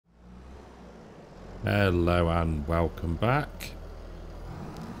Hello and welcome back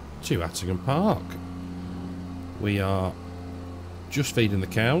to Attingham Park. We are just feeding the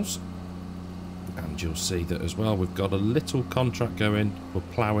cows, and you'll see that as well we've got a little contract going for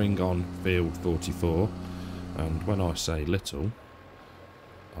ploughing on field 44, and when I say little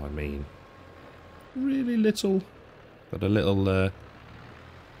I mean really little. Got a little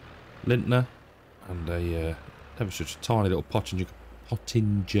lintner and a ever such a tiny little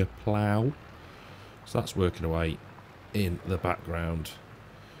pottinger plough. So that's working away in the background,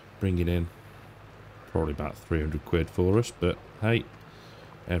 bringing in probably about 300 quid for us, but hey,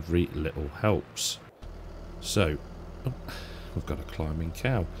 every little helps. So, we've got a climbing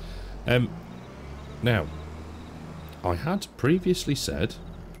cow. Now, I had previously said,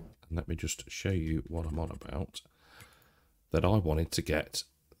 and let me just show you what I'm on about, that I wanted to get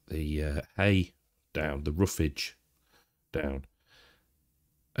the hay down, the roughage down.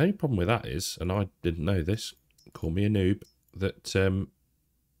 Only problem with that is, and I didn't know this, call me a noob, that,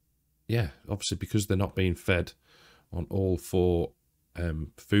 yeah, obviously because they're not being fed on all four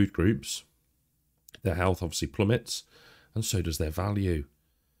food groups, their health obviously plummets, and so does their value.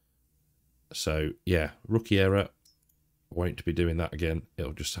 So, yeah, rookie error, won't be doing that again.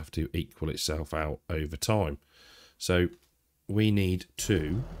 It'll just have to equal itself out over time. So, we need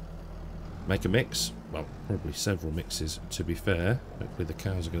to make a mix. Well, probably several mixes to be fair. Hopefully the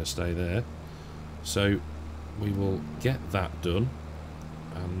cows are going to stay there. So we will get that done,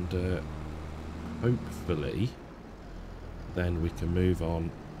 and hopefully then we can move on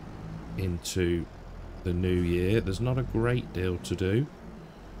into the new year. There's not a great deal to do.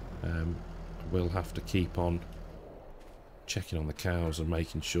 We'll have to keep on checking on the cows and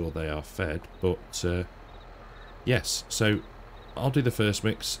making sure they are fed, but yes, so I'll do the first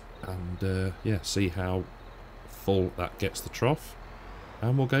mix and yeah, see how full that gets the trough,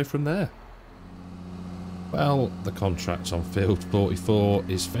 and we'll go from there. Well, the contract on field 44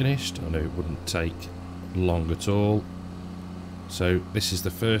 is finished. I know it wouldn't take long at all. So this is the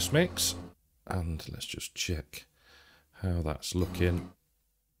first mix, and let's just check how that's looking.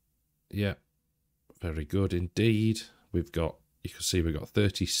 Yeah, very good indeed. We've got, you can see we've got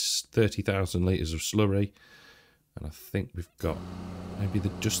 30,000 litres of slurry, and I think we've got maybe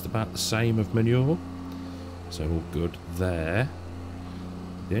just about the same of manure, so all good there.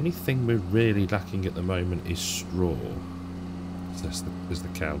 The only thing we're really lacking at the moment is straw, as the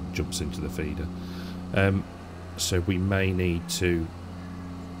cow jumps into the feeder. So we may need to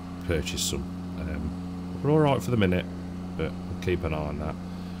purchase some. We're alright for the minute, but we'll keep an eye on that.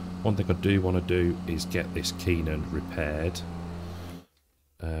 One thing I do want to do is get this Keenan repaired,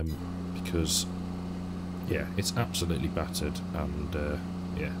 because yeah, it's absolutely battered, and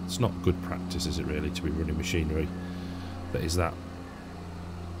yeah, it's not good practice, is it really, to be running machinery that is that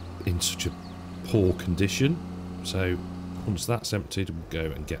in such a poor condition. So once that's emptied, we'll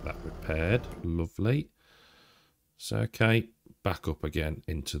go and get that repaired. Lovely. So okay, back up again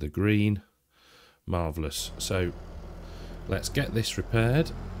into the green. Marvellous. So let's get this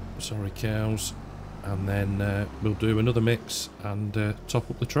repaired. Sorry cows, and then we'll do another mix and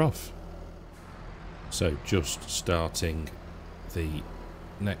top up the trough. So just starting the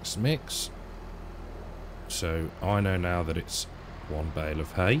next mix. So I know now that it's 1 bale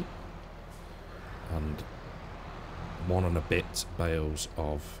of hay and 1 and a bit bales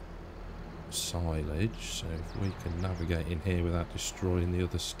of silage. So if we can navigate in here without destroying the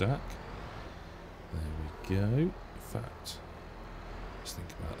other stack. There we go. In fact, let's think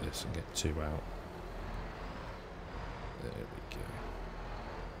about this and get 2 out. There we go.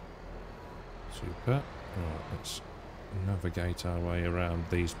 Super. Right, let's navigate our way around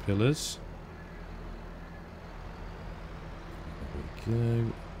these pillars. There we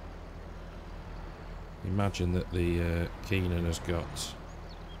go. Imagine that the Keenan has got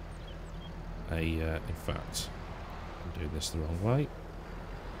a, in fact, I'm doing this the wrong way.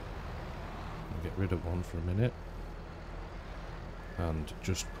 I'll get rid of one for a minute. And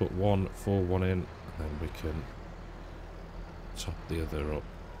just put 1 full one in, and then we can top the other up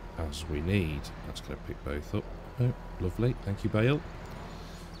as we need. That's going to pick both up. Oh, lovely, thank you, Bale.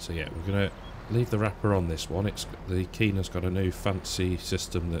 So yeah, we're going to leave the wrapper on this one. It's the Keenan's got a new fancy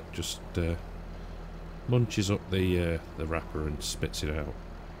system that just munches up the wrapper and spits it out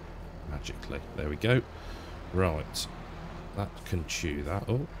magically. There we go. Right, that can chew that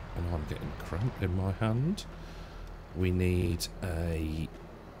up, and I'm getting cramp in my hand. We need a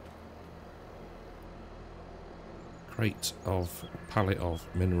crate of pallet of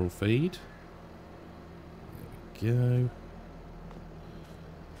mineral feed. There we go.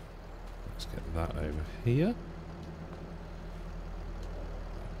 Let's get that over here.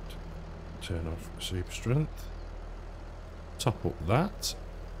 Turn off super strength. Top up that.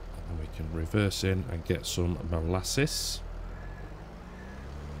 And we can reverse in and get some molasses.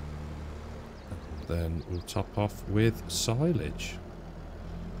 And then we'll top off with silage.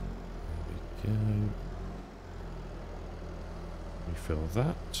 There we go. Refill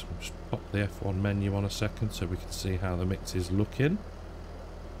that. We'll just pop the F1 menu on a second so we can see how the mix is looking.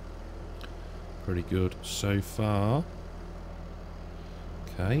 Pretty good so far.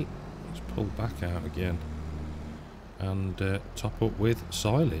 Okay, let's pull back out again and top up with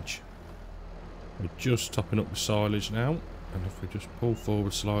silage. We're just topping up with silage now, and if we just pull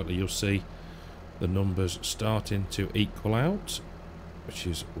forward slightly, you'll see the numbers starting to equal out, which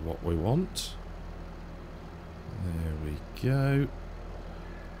is what we want. There we go.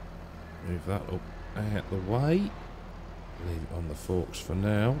 Move that up out the way. Leave it on the forks for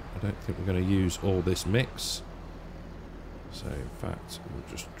now. I don't think we're going to use all this mix. So in fact, we'll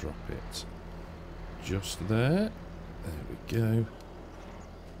just drop it just there. There we go.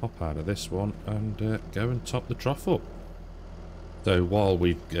 Hop out of this one and go and top the trough up. So while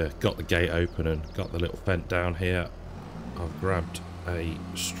we've got the gate open and got the little vent down here, I've grabbed a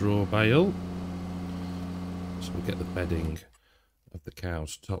straw bale. So we'll get the bedding of the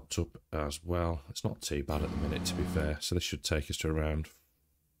cows topped up as well. It's not too bad at the minute, to be fair. So this should take us to around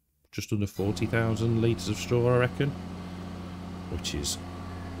just under 40,000 litres of straw, I reckon. Which is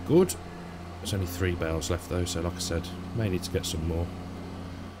good. There's only 3 bales left though, so like I said, may need to get some more.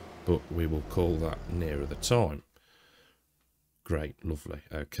 But we will call that nearer the time. Great, lovely.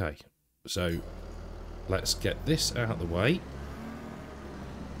 Okay, so let's get this out of the way.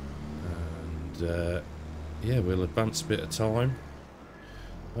 And yeah, we'll advance a bit of time.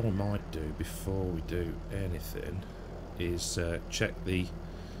 What I might do before we do anything is check the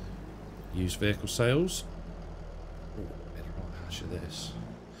used vehicle sales. Oh, better not hash of this.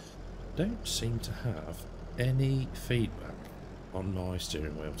 Don't seem to have any feedback on my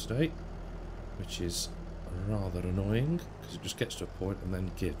steering wheel today, which is rather annoying because it just gets to a point and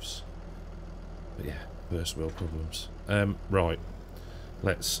then gives. But yeah, first world problems. Right,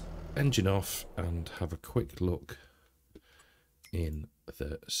 let's engine off and have a quick look in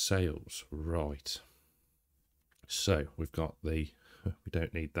the sales. Right, so we've got the we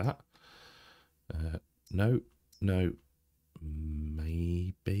don't need that. No,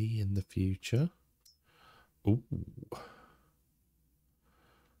 maybe in the future. Ooh,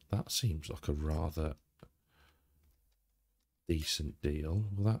 that seems like a rather decent deal.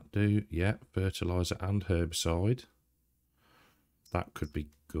 Will that do? Yeah, fertilizer and herbicide. That could be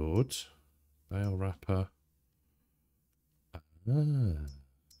good. Bale wrapper. Don't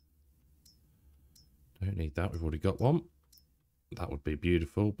need that. We've already got one. That would be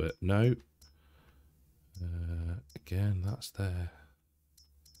beautiful, but no. Again, that's there.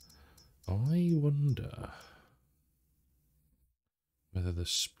 I wonder whether the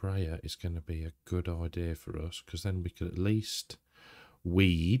sprayer is going to be a good idea for us, because then we could at least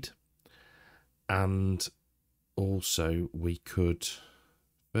weed, and also we could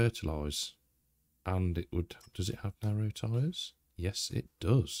fertilise, and it would. Does it have narrow tyres? Yes, it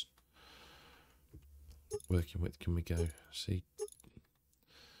does. Working width, can we go? See,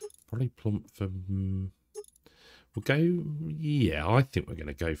 probably plump for. We'll go. Yeah, I think we're going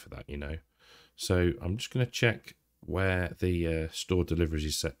to go for that. You know, so I'm just going to check where the store deliveries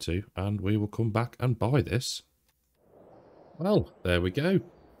is set to, and we will come back and buy this. Well, there we go.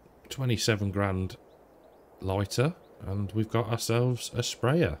 27 grand lighter, and we've got ourselves a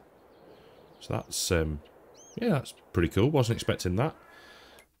sprayer. So that's yeah, that's pretty cool. Wasn't expecting that.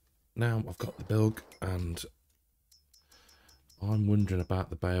 Now I've got the bilg, and I'm wondering about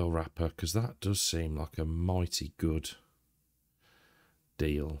the bale wrapper, because that does seem like a mighty good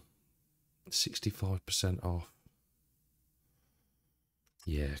deal. 65% off.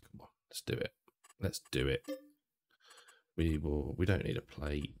 Yeah, come on, let's do it. Let's do it. We don't need a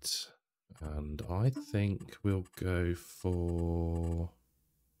plate, and I think we'll go for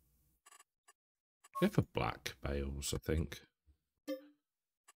black bales, I think.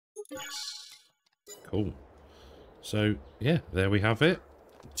 Yes. Cool. So yeah, there we have it.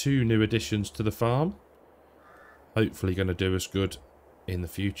 2 new additions to the farm. Hopefully going to do us good in the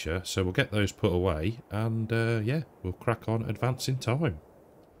future. So we'll get those put away, and yeah, we'll crack on advancing time.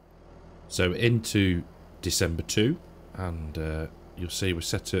 So into December 2, and you'll see we're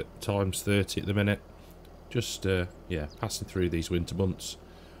set at times 30 at the minute. Just yeah, passing through these winter months.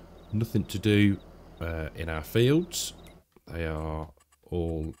 Nothing to do in our fields. They are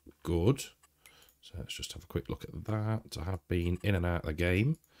all good. So let's just have a quick look at that. I have been in and out of the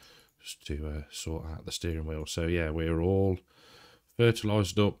game just to sort out the steering wheel. So yeah, we're all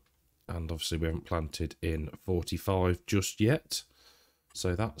fertilised up and obviously we haven't planted in 45 just yet,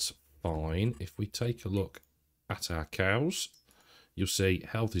 so that's fine. If we take a look at our cows, you'll see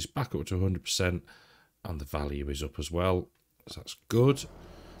health is back up to 100% and the value is up as well, so that's good.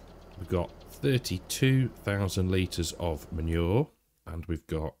 We've got 32,000 litres of manure, and we've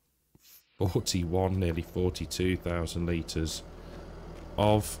got 41, nearly 42,000 litres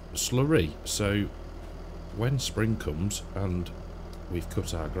of slurry. So when spring comes and we've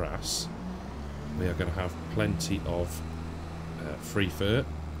cut our grass, we are going to have plenty of free fur.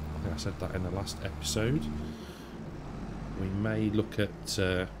 I think I said that in the last episode. We may look at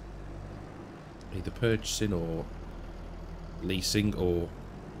either purchasing or leasing, or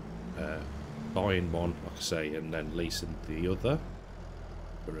buying one, like I say, and then leasing the other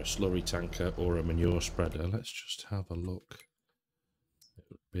for a slurry tanker or a manure spreader. Let's just have a look. It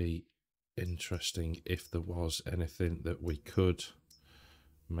would be interesting if there was anything that we could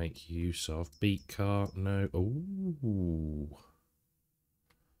make use of. Beat cart, no. Ooh.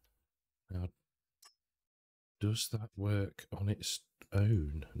 Now, does that work on its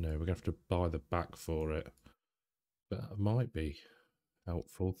own? No, we're going to have to buy the back for it. But that might be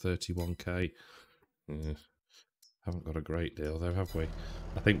helpful. 31k. Yeah. Haven't got a great deal though, have we?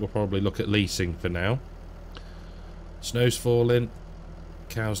 I think we'll probably look at leasing for now. Snow's falling.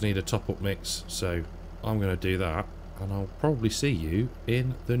 Cows need a top-up mix, so I'm going to do that. And I'll probably see you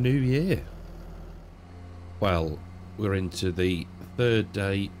in the new year. Well, we're into the 3rd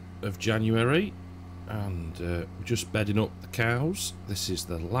day of January, and we're just bedding up the cows. This is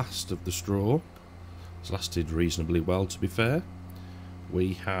the last of the straw. It's lasted reasonably well, to be fair.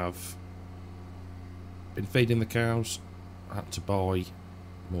 We have been feeding the cows. I had to buy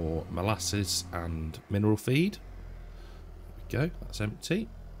more molasses and mineral feed. There we go, that's empty.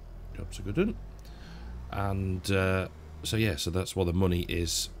 Job's a good one. And so yeah, so that's why the money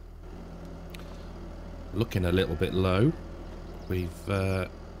is looking a little bit low. We've done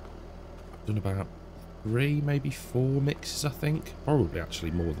about 3, maybe 4 mixes, I think. Probably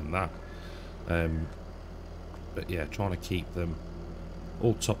actually more than that. But yeah, trying to keep them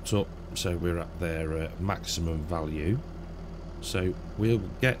all topped up so we're at their maximum value. So we'll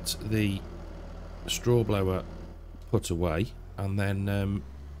get the straw blower put away, and then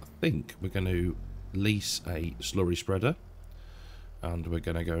I think we're going to lease a slurry spreader, and we're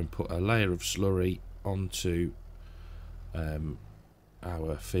going to go and put a layer of slurry onto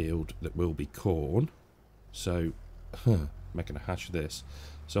our field that will be corn. So making a hash of this.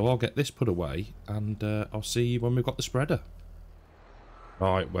 So I'll get this put away, and I'll see you when we've got the spreader.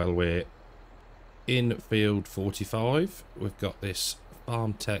 Right, well, we're in field 45. We've got this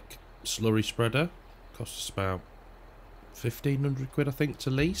Cartech slurry spreader. Costs us about 1,500 quid, I think, to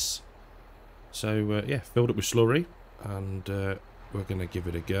lease. So yeah, filled it with slurry, and we're going to give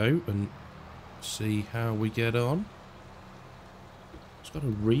it a go and see how we get on. It's got a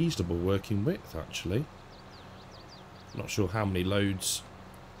reasonable working width, actually. Not sure how many loads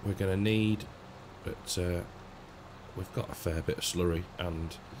we're going to need, but we've got a fair bit of slurry,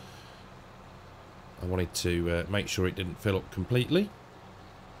 and I wanted to make sure it didn't fill up completely.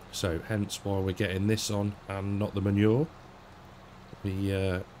 So hence why we're getting this on and not the manure.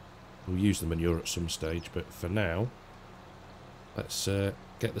 We'll use the manure at some stage, but for now, let's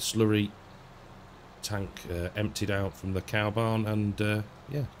get the slurry tank emptied out from the cow barn, and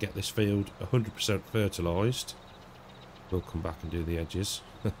yeah, get this field 100% fertilised. We'll come back and do the edges.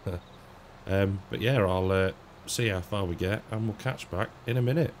 But yeah, I'll see how far we get, and we'll catch back in a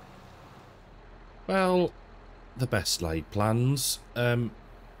minute. Well, the best laid plans. The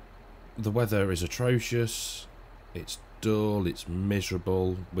weather is atrocious. It's dull, it's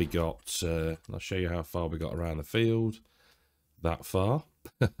miserable. We got, I'll show you how far we got around the field. That far.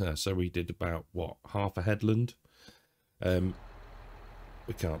 So we did about, what, half a headland. We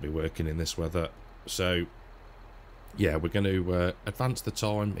can't be working in this weather. So yeah, we're going to advance the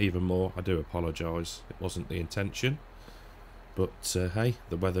time even more. I do apologise, it wasn't the intention, but hey,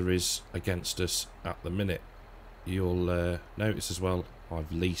 the weather is against us at the minute. You'll notice as well,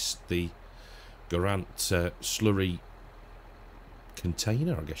 I've leased the Garant slurry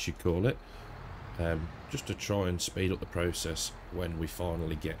container, I guess you'd call it, just to try and speed up the process when we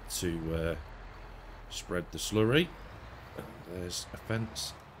finally get to spread the slurry. And there's a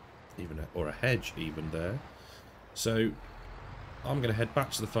fence, even or a hedge even there. So I'm going to head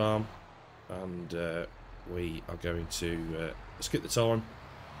back to the farm, and we are going to skip the time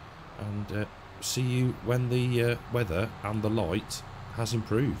and see you when the weather and the light has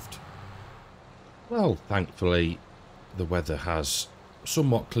improved. Well, thankfully the weather has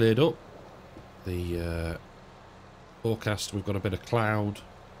somewhat cleared up. The forecast, we've got a bit of cloud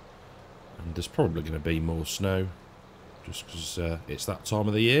And there's probably going to be more snow, just because it's that time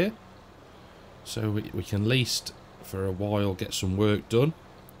of the year. So we can at least, for a while, get some work done.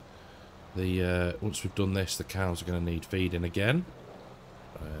 Once we've done this, the cows are going to need feeding again.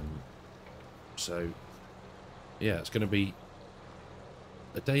 So, yeah, it's going to be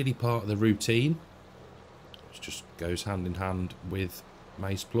a daily part of the routine. It just goes hand in hand with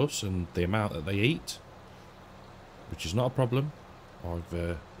maizeplus and the amount that they eat, which is not a problem.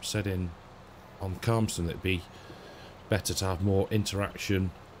 I've said on Calmston that it'd be better to have more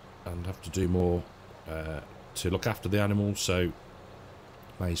interaction and have to do more to look after the animals, so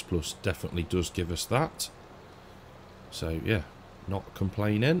maizeplus definitely does give us that. So yeah, not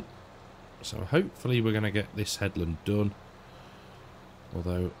complaining. So hopefully we're going to get this headland done,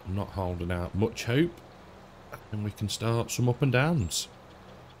 although I'm not holding out much hope, and we can start some up and downs.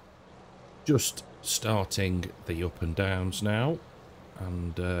 Just starting the up and downs now,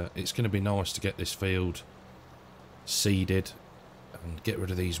 and it's going to be nice to get this field seeded and get rid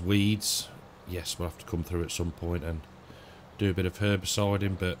of these weeds. Yes, we'll have to come through at some point and do a bit of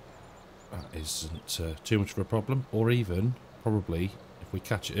herbiciding, but that isn't too much of a problem. Or even, probably, if we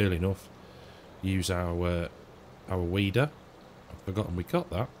catch it early enough, use our weeder. I've forgotten we got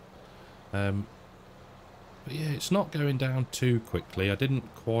that. But yeah, it's not going down too quickly. I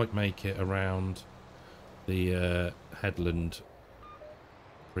didn't quite make it around the headland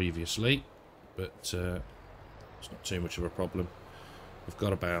previously, but it's not too much of a problem. We've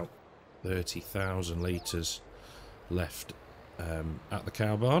got about 30,000 litres left at the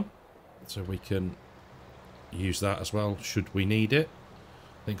cow barn, so we can use that as well should we need it.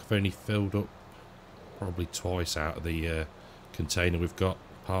 I think I've only filled up probably twice out of the container we've got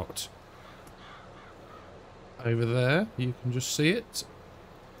parked over there. You can just see it.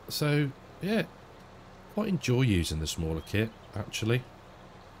 So yeah, quite enjoy using the smaller kit actually.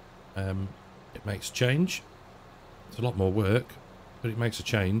 It makes a change. It's a lot more work, but it makes a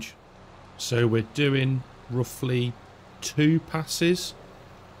change. So we're doing roughly 2 passes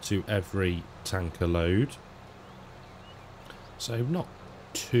to every tanker load. So not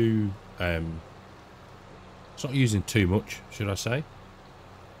too it's not using too much, should I say,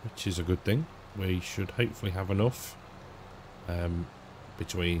 which is a good thing. We should hopefully have enough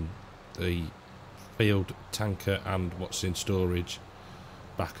between the field tanker and what's in storage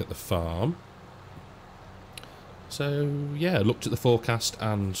back at the farm. So yeah, I looked at the forecast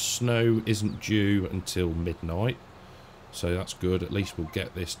and snow isn't due until midnight, so that's good. At least we'll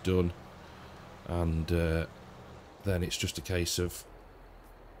get this done, and then it's just a case of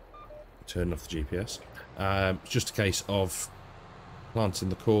turning off the GPS. It's just a case of planting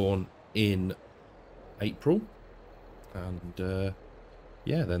the corn in April, and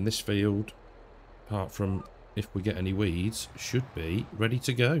yeah, then this field, apart from if we get any weeds, should be ready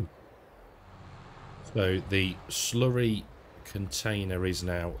to go. So the slurry container is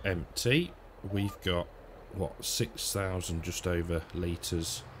now empty. We've got, what, 6,000 just over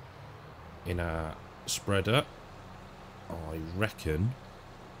litres in our spreader. I reckon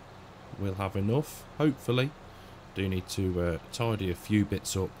we'll have enough, hopefully. Do need to tidy a few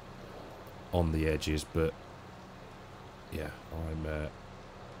bits up on the edges, but yeah, I'm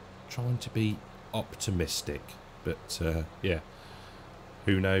trying to be optimistic, but yeah,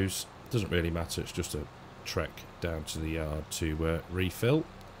 who knows. Doesn't really matter, it's just a trek down to the yard to refill,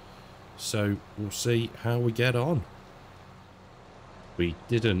 so we'll see how we get on. We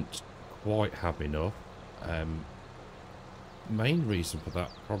didn't quite have enough. Main reason for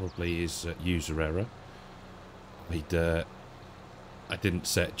that probably is user error. I didn't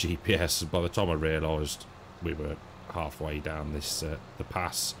set GPS, and by the time I realised we were halfway down this the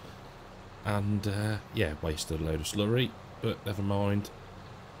pass, and yeah, wasted a load of slurry, but never mind.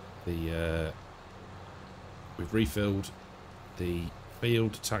 We've refilled. The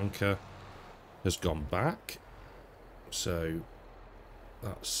field tanker has gone back, so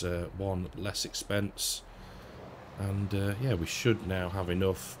that's one less expense, and yeah, we should now have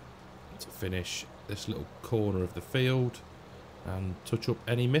enough to finish this little corner of the field and touch up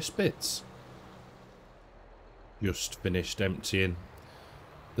any missed bits. Just finished emptying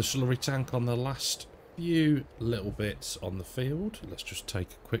the slurry tank on the last few little bits on the field. Let's just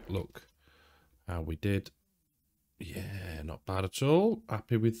take a quick look how we did. Yeah, not bad at all.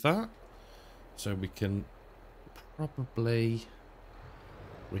 Happy with that. So we can probably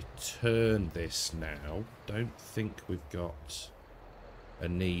return this now. Don't think we've got a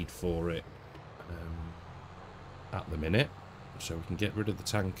need for it at the minute. So we can get rid of the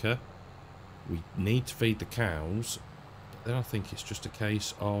tanker. We need to feed the cows. But then I think it's just a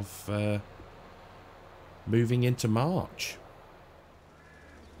case of moving into March.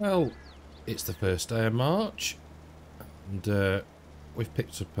 Well, it's the first day of March, and we've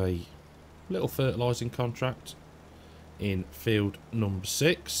picked up a little fertilising contract in field number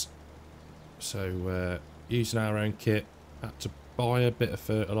 6. So using our own kit, had to buy a bit of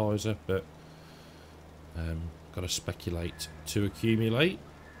fertiliser, but got to speculate to accumulate.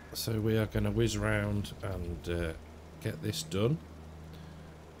 So we are going to whiz around and get this done.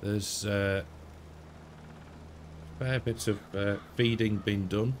 There's a fair bit of feeding been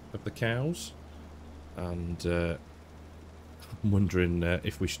done of the cows, and I'm wondering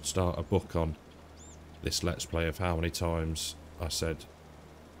if we should start a book on this Let's Play of how many times I said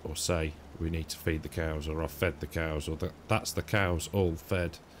or say we need to feed the cows, or I've fed the cows, or that's the cows all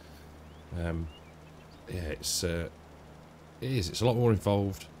fed. Yeah, it's a lot more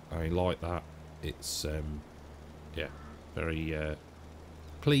involved. I like that. It's yeah, very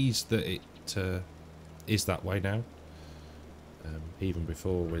pleased that it is that way now. Even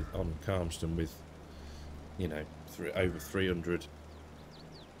before on Calmston with, you know, over 300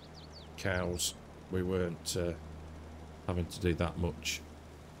 cows, we weren't having to do that much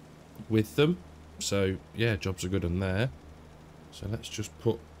with them. So yeah, jobs are good in there. So let's just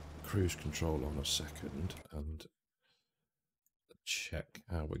put cruise control on a second and check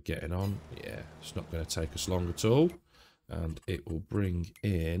how we're getting on. Yeah, it's not going to take us long at all, and it will bring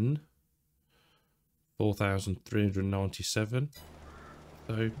in 4,397.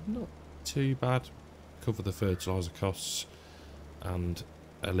 So not too bad. Cover the fertiliser costs and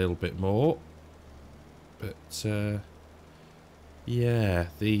a little bit more. But yeah,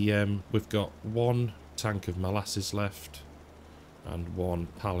 we've got 1 tank of molasses left and 1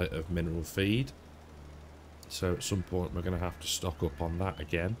 pallet of mineral feed. So at some point we're going to have to stock up on that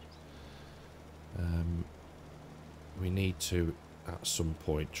again. We need to at some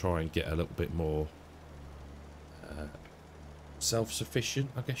point try and get a little bit more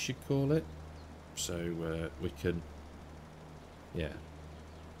self-sufficient, I guess you'd call it. So we can, yeah,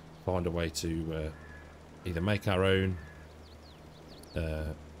 find a way to either make our own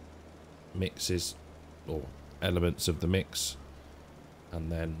mixes or elements of the mix, and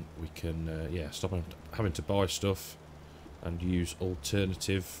then we can yeah, stop having to buy stuff and use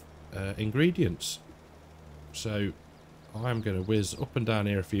alternative ingredients. So I'm going to whiz up and down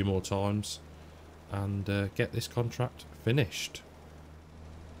here a few more times and get this contract finished.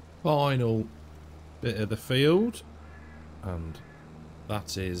 Final bit of the field, and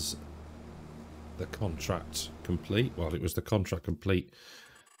that is the contract complete. Well, it was the contract complete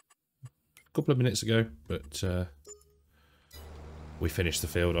a couple of minutes ago, but we finished the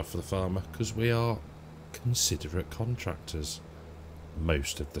field off for the farmer because we are considerate contractors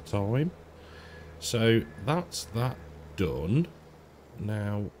most of the time. So that's that done.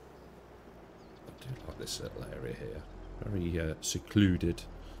 Now, I do like this little area here, very secluded.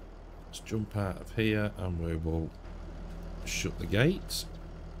 Let's jump out of here and we will shut the gates.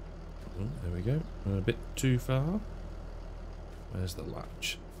 Oh, there we go. We're a bit too far. Where's the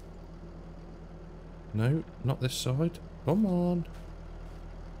latch? No, not this side. Come on.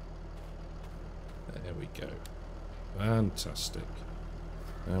 There we go. Fantastic.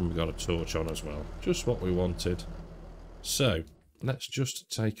 And we've got a torch on as well. Just what we wanted. So, let's just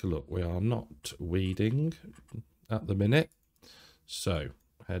take a look. We are not weeding at the minute. So,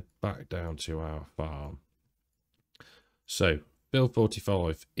 head back down to our farm. So, field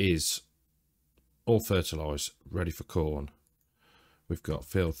 45 is all fertilised, ready for corn. We've got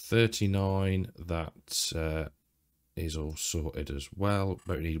field 39 that is all sorted as well.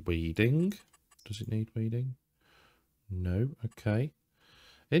 Don't need weeding. Does it need weeding? No. Okay.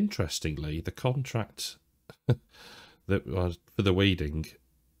 Interestingly, the contract that was for the weeding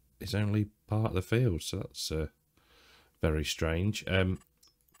is only part of the field, so that's very strange.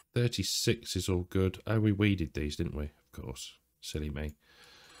 36 is all good. Oh, we weeded these, didn't we? Of course. Silly me.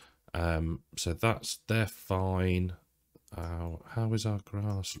 So they're fine. How is our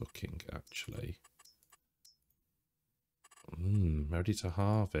grass looking, actually? Ready to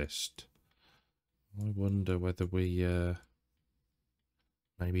harvest. I wonder whether we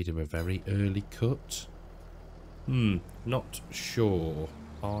maybe do a very early cut. Not sure.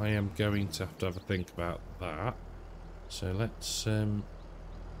 I am going to have a think about that. So let's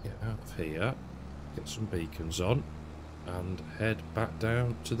get out of here, get some beacons on, and head back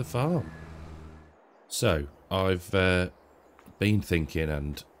down to the farm. So I've been thinking,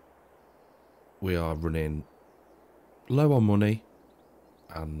 and we are running low on money,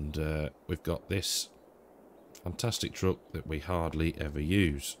 and we've got this fantastic truck that we hardly ever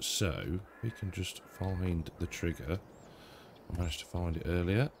use, so we can just find the trigger. I managed to find it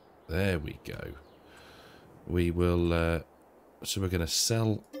earlier. There we go. We will so we're going to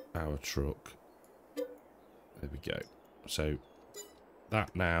sell our truck. There we go. So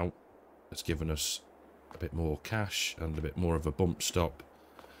that now has given us a bit more cash and a bit more of a bump stop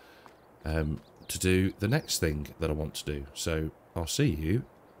to do the next thing that I want to do. So I'll see you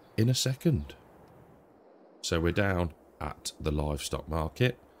in a second. So we're down at the livestock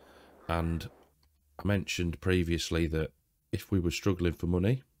market, and I mentioned previously that if we were struggling for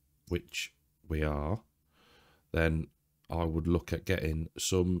money, which we are, then I would look at getting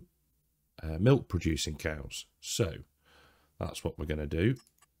some milk producing cows. So that's what we're going to do.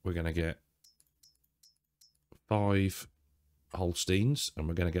 We're going to get 5 Holsteins, and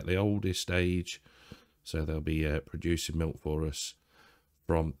we're going to get the oldest age, so they'll be producing milk for us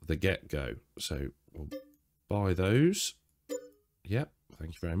from the get-go. So we'll buy those. Yep,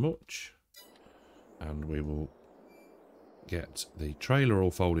 thank you very much. And we will get the trailer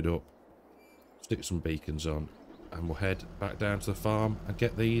all folded up, stick some beacons on, and we'll head back down to the farm and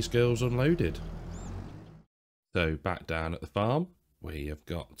get these girls unloaded. So back down at the farm, we have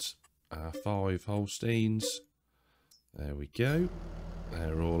got our 5 Holsteins. There we go.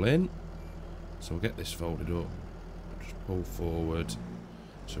 They're all in. So we'll get this folded up, just pull forward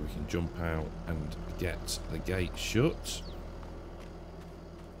so we can jump out and get the gate shut.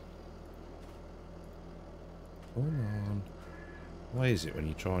 Come on. Why is it when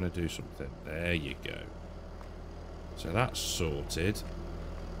you're trying to do something? There you go. So that's sorted.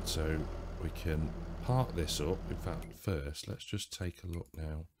 So we can park this up. In fact, first, let's just take a look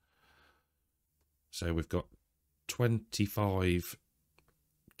now. So we've got 25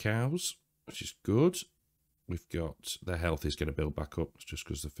 cows, which is good. We've got, their health is going to build back up just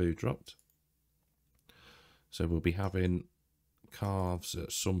because the food dropped. So we'll be having calves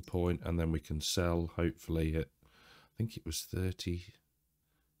at some point, and then we can sell hopefully at, I think it was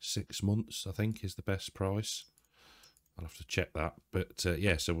 36 months, I think is the best price. I'll have to check that. But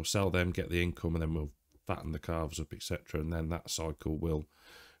yeah, so we'll sell them, get the income, and then we'll fatten the calves up, etc. And then that cycle will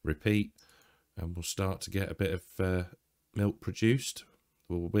repeat, and we'll start to get a bit of milk produced.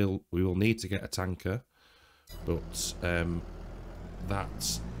 We will need to get a tanker, but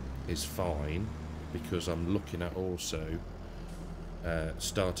that is fine because I'm looking at also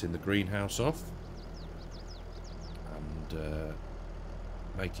starting the greenhouse off and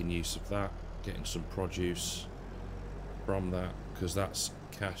making use of that, getting some produce from that, because that's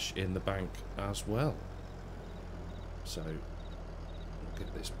cash in the bank as well. So we'll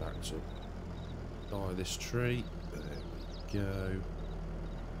get this backed up by this tree. There we go.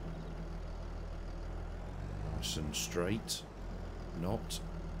 Nice and straight. Not.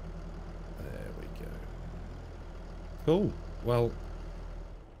 There we go. Cool. Well,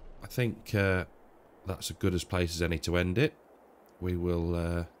 I think that's as good a place as any to end it. We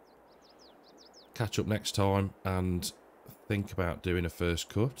will catch up next time and think about doing a first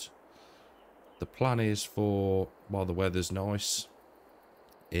cut. The plan is for, while the weather's nice-ish,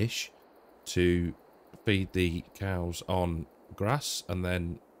 to feed the cows on grass, and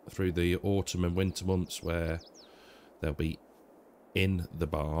then through the autumn and winter months where they'll be in the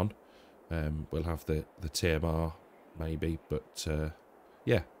barn, we'll have the TMR maybe, but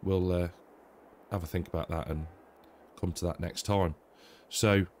yeah, we'll have a think about that and come to that next time.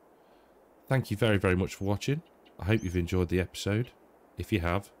 So thank you very, very much for watching. I hope you've enjoyed the episode. If you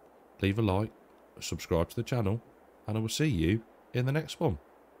have, leave a like, subscribe to the channel, and I will see you in the next one.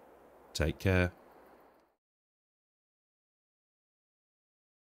 Take care.